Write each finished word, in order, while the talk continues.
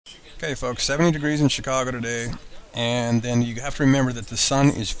Okay, folks, 70 degrees in Chicago today, and then you have to remember that the sun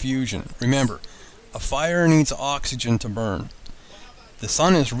is fusion. Remember, a fire needs oxygen to burn. The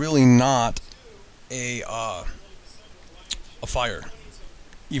sun is really not a fire.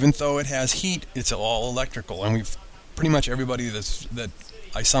 Even though it has heat, it's all electrical, and we've pretty much everybody the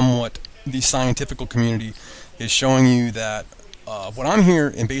scientific community is showing you that what I'm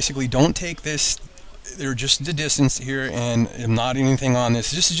here, and basically don't take this. They're just the distance here, and I'm not anything on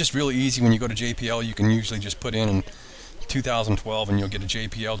this. This is just really easy. When you go to JPL, you can usually just put in 2012 and you'll get a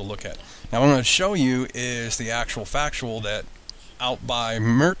JPL to look at. Now what I'm going to show you is the actual factual that out by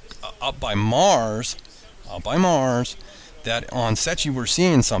Mars, that on Secchi we're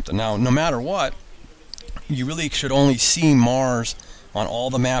seeing something. Now no matter what, you really should only see Mars on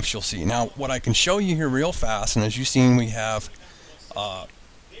all the maps you'll see. Now what I can show you here real fast, and as you've seen we have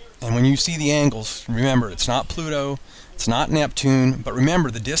and when you see the angles, remember it's not Pluto, it's not Neptune, but remember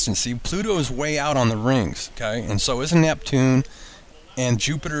the distance. See, Pluto is way out on the rings, okay, and so is Neptune, and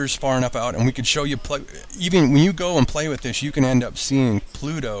Jupiter is far enough out, and we could show you, even when you go and play with this, you can end up seeing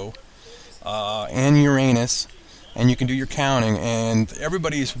Pluto and Uranus, and you can do your counting, and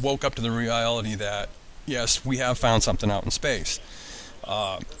everybody's woke up to the reality that, yes, we have found something out in space.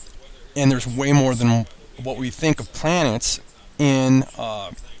 And there's way more than what we think of planets in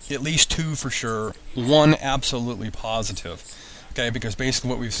at least two for sure, one absolutely positive, okay, because basically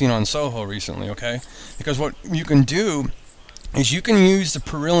what we've seen on Soho recently, okay, because what you can do is you can use the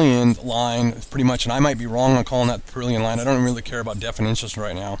Perihelion line pretty much, and I might be wrong on calling that Perihelion line. I don't really care about definitions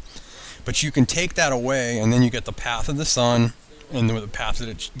right now, but you can take that away, and then you get the path of the sun and the path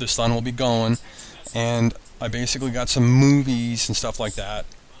that the sun will be going. And I basically got some movies and stuff like that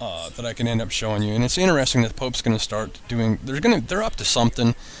that I can end up showing you. And it's interesting that the Pope's going to start doing, they're up to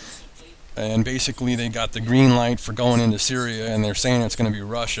something, and basically they got the green light for going into Syria, and they're saying it's going to be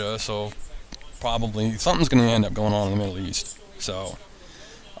Russia, so probably something's going to end up going on in the Middle East. So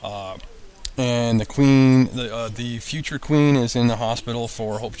and the queen, the future queen, is in the hospital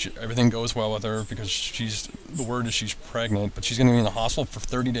for everything goes well with her, because the word is she's pregnant, but she's going to be in the hospital for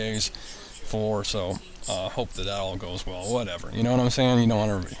 30 days hope that all goes well, whatever, you know what I'm saying? You don't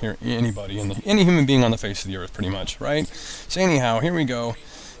want to hear anybody, any human being on the face of the earth, pretty much, right? So anyhow, here we go.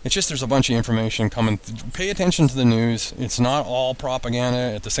 It's just there's a bunch of information coming. Pay attention to the news. It's not all propaganda.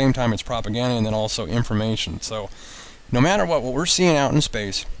 At the same time, it's propaganda and then also information. So no matter what we're seeing out in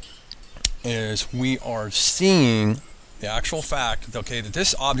space is we are seeing the actual fact, okay, that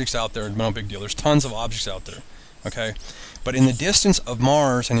this object's out there, no big deal. There's tons of objects out there, okay? But in the distance of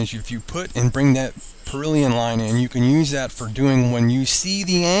Mars, and if you put and bring that Perihelion line in, you can use that for doing when you see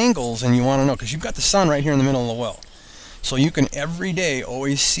the angles and you want to know, because you've got the sun right here in the middle of the well. So you can every day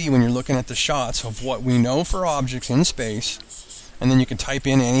always see when you're looking at the shots of what we know for objects in space, and then you can type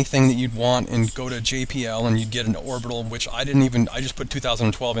in anything that you'd want and go to JPL and you'd get an orbital, which I just put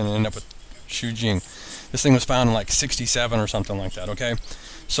 2012 in and ended up with Shujing. This thing was found in like 67 or something like that, okay?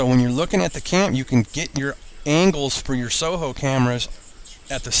 So when you're looking at the camp, you can get your angles for your Soho cameras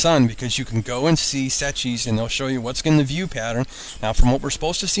at the sun, because you can go and see Secchi's and they'll show you what's in the view pattern. Now from what we're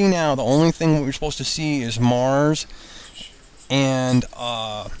supposed to see now, the only thing we're supposed to see is Mars and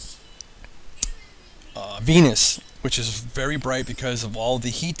Venus, which is very bright because of all the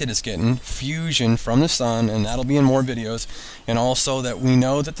heat that it's getting, fusion from the sun, and that'll be in more videos. And also that we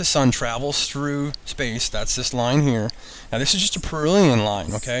know that the sun travels through space. That's this line here. Now this is just a Perihelion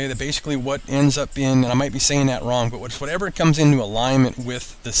line, okay? That basically what ends up in, and I might be saying that wrong, but whatever it comes into alignment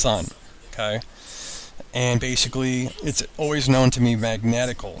with the sun, okay? And basically it's always known to be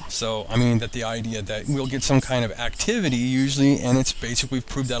magnetical. So I mean that the idea that we'll get some kind of activity usually, and it's basically, we've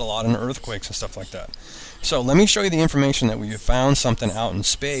proved that a lot in earthquakes and stuff like that. So let me show you the information that we have found something out in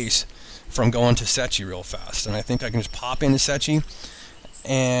space from going to Secchi real fast. And I think I can just pop into Secchi,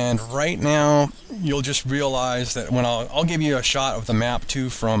 and right now you'll just realize that when I'll give you a shot of the map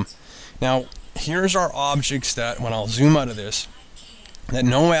too from, now here's our objects that when I'll zoom out of this, that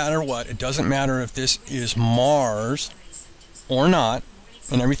no matter what, it doesn't matter if this is Mars or not,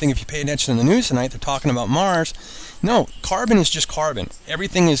 and everything, if you pay attention to the news tonight, they're talking about Mars. No, carbon is just carbon.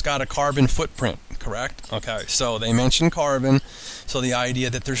 Everything has got a carbon footprint, correct? Okay, so they mentioned carbon, so the idea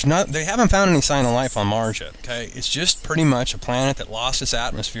that they haven't found any sign of life on Mars yet, okay? It's just pretty much a planet that lost its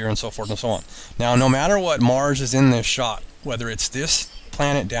atmosphere and so forth and so on. Now, no matter what, Mars is in this shot, whether it's this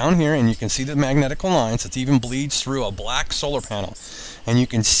planet down here, and you can see the magnetical lines, it even bleeds through a black solar panel, and you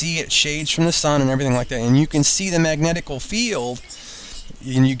can see it shades from the sun and everything like that, and you can see the magnetical field,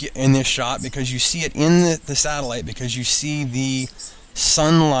 and you get in this shot because you see it in the satellite, because you see the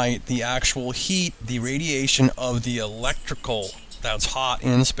sunlight, the actual heat, the radiation of the electrical That's hot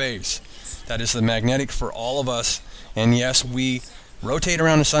in space. That is the magnetic for all of us. And yes, we rotate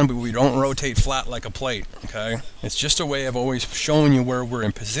around the sun, but we don't rotate flat like a plate, okay? It's just a way of always showing you where we're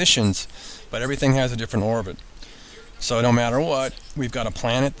in positions, but everything has a different orbit. So no matter what, we've got a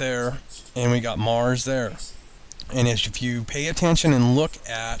planet there, and we got Mars there. And if you pay attention and look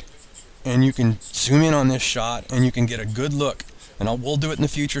at, and you can zoom in on this shot, and you can get a good look, and we'll do it in the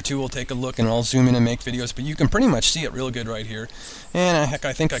future too. We'll take a look and I'll zoom in and make videos, but you can pretty much see it real good right here. And heck,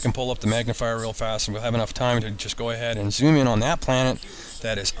 I think I can pull up the magnifier real fast, and we'll have enough time to just go ahead and zoom in on that planet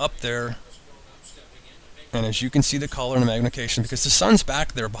that is up there. And as you can see the color and the magnification, because the sun's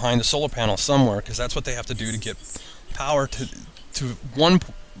back there behind the solar panel somewhere, because that's what they have to do to get power to one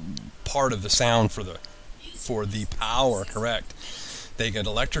part of the sound for the power, correct. They get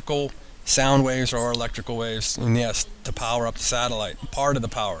electrical sound waves or electrical waves, and yes, to power up the satellite, part of the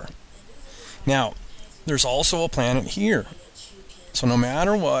power. Now, there's also a planet here. So no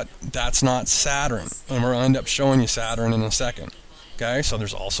matter what, that's not Saturn, and we're going to end up showing you Saturn in a second. Okay, so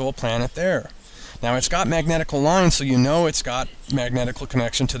there's also a planet there. Now it's got magnetical lines, so you know it's got magnetical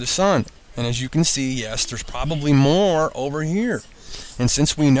connection to the sun. And as you can see, yes, there's probably more over here. And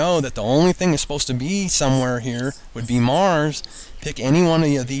since we know that the only thing that's supposed to be somewhere here would be Mars, pick any one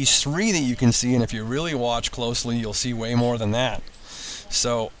of these three that you can see, and if you really watch closely, you'll see way more than that.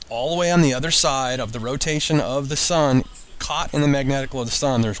 So all the way on the other side of the rotation of the sun, caught in the magnetical of the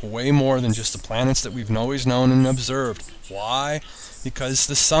sun, there's way more than just the planets that we've always known and observed. Why? Because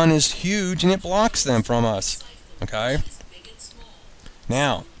the sun is huge and it blocks them from us. Okay?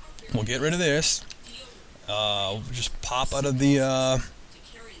 Now, we'll get rid of this. We'll just pop out of the,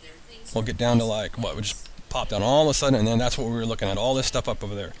 we'll get down to like, what, we'll just pop down all of a sudden, and then that's what we were looking at, all this stuff up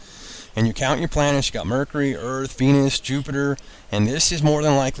over there. And you count your planets, you got Mercury, Earth, Venus, Jupiter, and this is more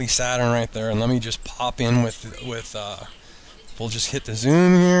than likely Saturn right there. And let me just pop in with we'll just hit the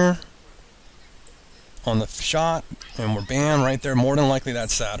zoom here on the shot, and we're bam right there. More than likely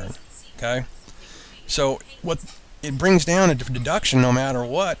that's Saturn. Okay, so what it brings down to deduction, no matter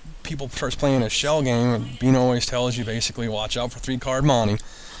what, people start playing a shell game, and Bean always tells you basically watch out for 3-card monty,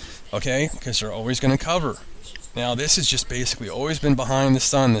 okay, because they're always going to cover. Now this has just basically always been behind the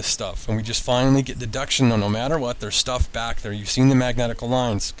sun, this stuff, and we just finally get deduction. No matter what, there's stuff back there. You've seen the magnetical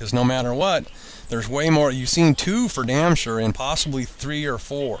lines, because no matter what, there's way more. You've seen 2 for damn sure, and possibly 3 or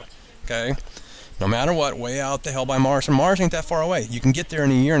 4, okay? No matter what, way out the hell by Mars, and Mars ain't that far away. You can get there in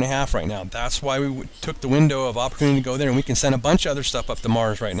a year and a half right now. That's why we took the window of opportunity to go there, and we can send a bunch of other stuff up to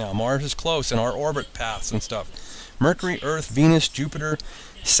Mars right now. Mars is close in our orbit paths and stuff. Mercury, Earth, Venus, Jupiter,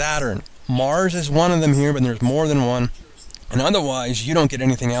 Saturn. Mars is one of them here, but there's more than one. And otherwise, you don't get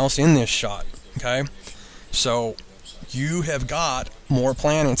anything else in this shot, okay? So you have got more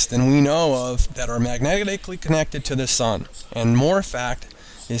planets than we know of that are magnetically connected to the sun. And more fact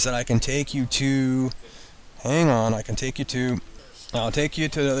is that I can take you to, hang on, I'll take you to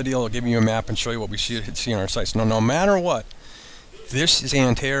the other deal. I'll give you a map and show you what we see on our sites. No matter what, this is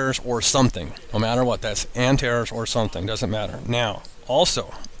Antares or something. No matter what, that's Antares or something, doesn't matter. Now,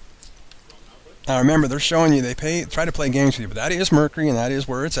 also, now remember, they're showing you, try to play games with you, but that is Mercury, and that is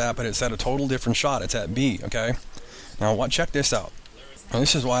where it's at, but it's at a total different shot. It's at B, okay? Now, check this out. Now,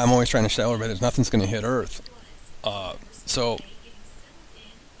 this is why I'm always trying to show everybody that nothing's going to hit Earth. So,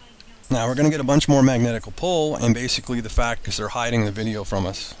 now we're going to get a bunch more magnetical pull, and basically the fact is they're hiding the video from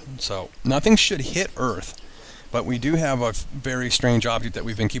us. So, nothing should hit Earth. But we do have a very strange object that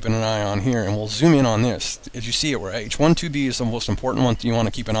we've been keeping an eye on here, and we'll zoom in on this. As you see it, where H12B is the most important one that you want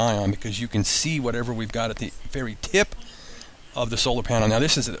to keep an eye on, because you can see whatever we've got at the very tip of the solar panel. Now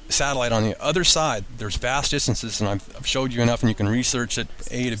this is a satellite on the other side. There's vast distances, and I've showed you enough, and you can research it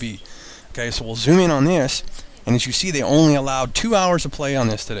A to B. Okay, so we'll zoom in on this, and as you see, they only allowed 2 hours of play on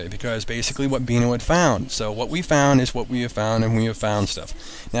this today, because basically what Beano had found. So what we found is what we have found, and we have found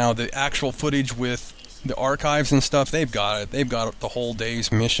stuff. Now the actual footage with the archives and stuff, they've got it. They've got the whole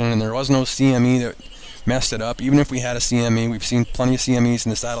day's mission, and there was no CME that messed it up. Even if we had a CME, we've seen plenty of CMEs,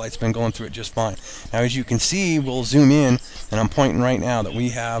 and the satellite's been going through it just fine. Now, as you can see, we'll zoom in, and I'm pointing right now that we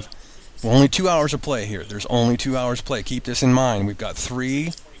have only 2 hours of play here. There's only 2 hours of play. Keep this in mind. We've got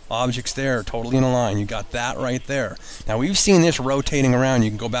 3 objects there, totally in a line. You got that right there. Now, we've seen this rotating around. You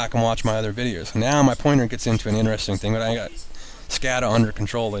can go back and watch my other videos. Now, my pointer gets into an interesting thing, but I got SCADA under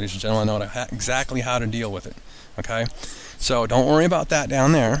control, ladies and gentlemen. I know exactly how to deal with it. Okay, so don't worry about that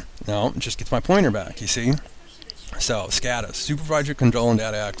down there. No, it just gets my pointer back. You see? So SCADA, supervisory control and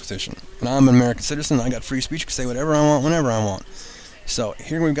data acquisition. And I'm an American citizen. I got free speech. I can say whatever I want, whenever I want. So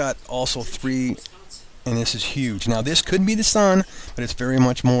here we've got also 3, and this is huge. Now this could be the sun, but it's very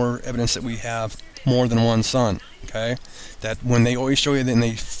much more evidence that we have more than one sun. Okay, that when they always show you, then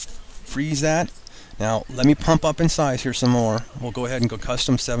they freeze that. Now let me pump up in size here some more. We'll go ahead and go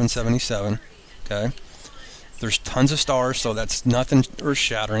custom 777. Okay, there's tons of stars, so that's nothing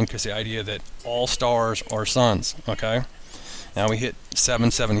earth-shattering, because the idea that all stars are suns. Okay, now we hit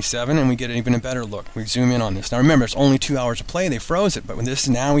 777 and we get even a better look. We zoom in on this. Now remember, it's only 2 hours of play. They froze it, but with this,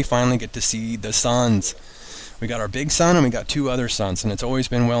 now we finally get to see the suns. We got our big sun and we got two other suns, and it's always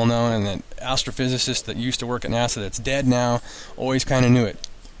been well known, and that astrophysicists that used to work at NASA that's dead now always kind of knew it.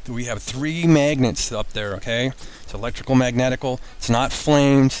 We have three magnets up there, okay? It's electrical magnetical, it's not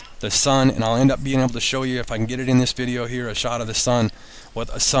flames, the sun, and I'll end up being able to show you, if I can get it in this video here, a shot of the sun, what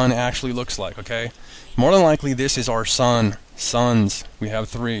a sun actually looks like, okay? More than likely this is our suns. We have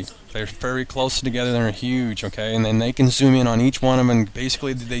three. They're very close together, they're huge, okay? And then they can zoom in on each one of them, and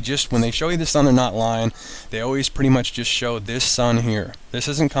basically they just, when they show you the sun, they're not lying. They always pretty much just show this sun here. This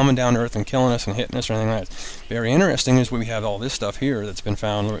isn't coming down to Earth and killing us and hitting us or anything like that. Very interesting is we have all this stuff here that's been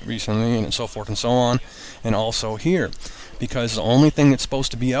found recently, and so forth and so on, and also here. Because the only thing that's supposed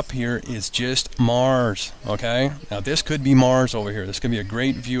to be up here is just Mars, okay? Now this could be Mars over here. This could be a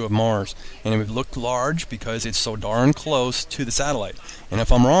great view of Mars. And it would look large because it's so darn close to the satellite. And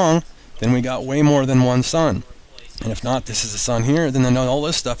if I'm wrong, then we got way more than one sun. And if not, this is the sun here, then all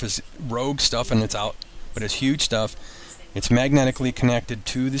this stuff is rogue stuff and it's out. But it's huge stuff. It's magnetically connected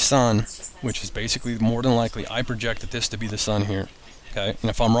to the sun, which is basically more than likely, I projected this to be the sun here. Okay, and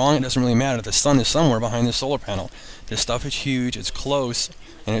if I'm wrong, it doesn't really matter. The sun is somewhere behind the solar panel. This stuff is huge, it's close,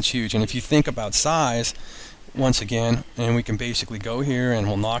 and it's huge. And if you think about size, once again, and we can basically go here and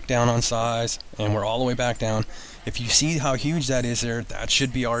we'll knock down on size, and we're all the way back down. If you see how huge that is there, that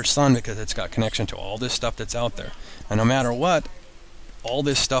should be our sun, because it's got connection to all this stuff that's out there. And no matter what, all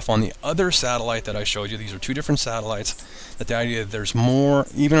this stuff on the other satellite that I showed you, these are two different satellites, that the idea that there's more,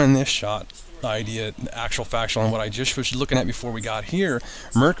 even in this shot, the idea, the actual factual, and what I just was looking at before we got here,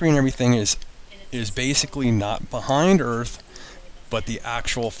 Mercury and everything is basically not behind Earth, but the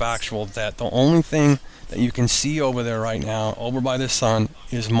actual factual, that the only thing that you can see over there right now, over by the sun,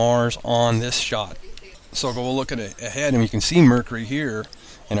 is Mars on this shot. So go look at it ahead, and you can see Mercury here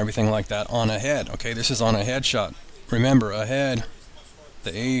and everything like that on ahead. Okay, this is on a head shot. Remember, ahead,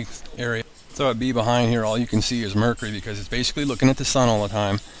 the A area. So it'd be behind here, all you can see is Mercury, because it's basically looking at the sun all the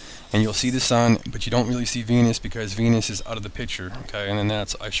time. And you'll see the sun, but you don't really see Venus, because Venus is out of the picture, okay? And then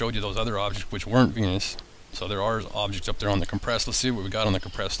I showed you those other objects which weren't Venus. So there are objects up there on the compressed. Let's see what we got on the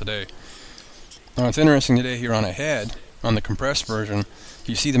compressed today. Now it's interesting today here on ahead, on the compressed version,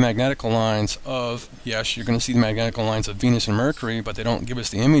 you see the magnetical lines of, yes, you're going to see the magnetical lines of Venus and Mercury, but they don't give us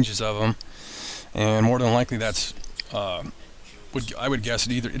the images of them. And more than likely that's, I would guess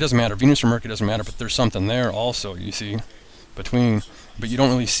it doesn't matter, Venus or Mercury doesn't matter, but there's something there also, you see, between. But you don't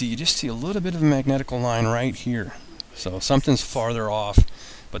really see, you just see a little bit of a magnetical line right here. So something's farther off,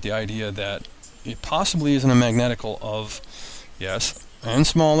 but the idea that it possibly isn't a magnetical of, yes, and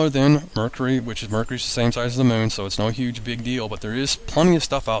smaller than Mercury, which is Mercury's the same size as the moon, so it's no huge big deal, but there is plenty of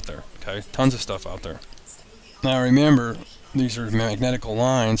stuff out there, okay? Tons of stuff out there. Now remember, these are magnetical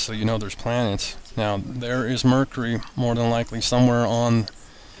lines, so you know there's planets. Now there is Mercury, more than likely somewhere on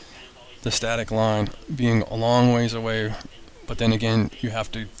the static line, being a long ways away. But then again, you have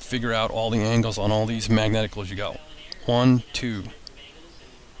to figure out all the angles on all these magneticals. You got 1, 2,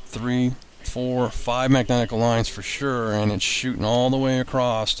 3, 4, 5 magnetical lines for sure, and it's shooting all the way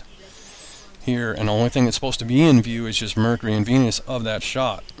across here. And the only thing that's supposed to be in view is just Mercury and Venus of that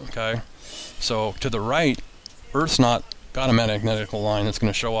shot. Okay, so to the right, Earth's not got a magnetical line that's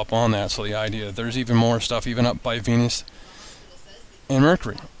going to show up on that. So the idea that there's even more stuff even up by Venus and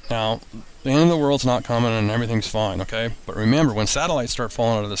Mercury. Now, the end of the world's not coming and everything's fine, okay? But remember, when satellites start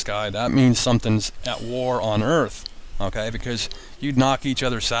falling out of the sky, that means something's at war on Earth, okay? Because you'd knock each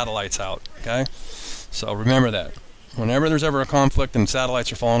other's satellites out, okay? So remember that. Whenever there's ever a conflict and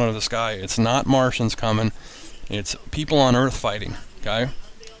satellites are falling out of the sky, it's not Martians coming, it's people on Earth fighting, okay?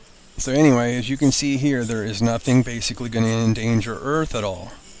 So anyway, as you can see here, there is nothing basically going to endanger Earth at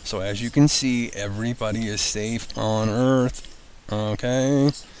all. So as you can see, everybody is safe on Earth,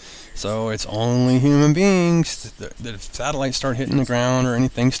 okay? So it's only human beings that if satellites start hitting the ground or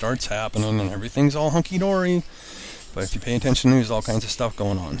anything starts happening and everything's all hunky-dory. But if you pay attention to news, all kinds of stuff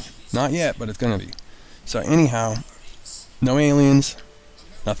going on. Not yet, but it's going to be. So anyhow, no aliens.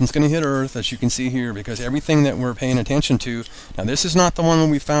 Nothing's going to hit Earth, as you can see here, because everything that we're paying attention to... Now this is not the one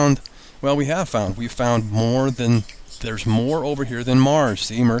we found... Well, we have found. We've found more than... There's more over here than Mars.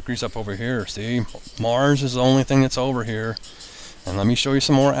 See, Mercury's up over here. See, Mars is the only thing that's over here. And let me show you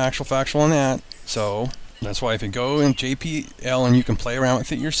some more actual factual on that. So, That's why if you go in JPL and you can play around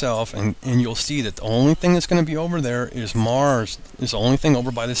with it yourself, and you'll see that the only thing that's going to be over there is Mars, is the only thing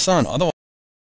over by the sun. Otherwise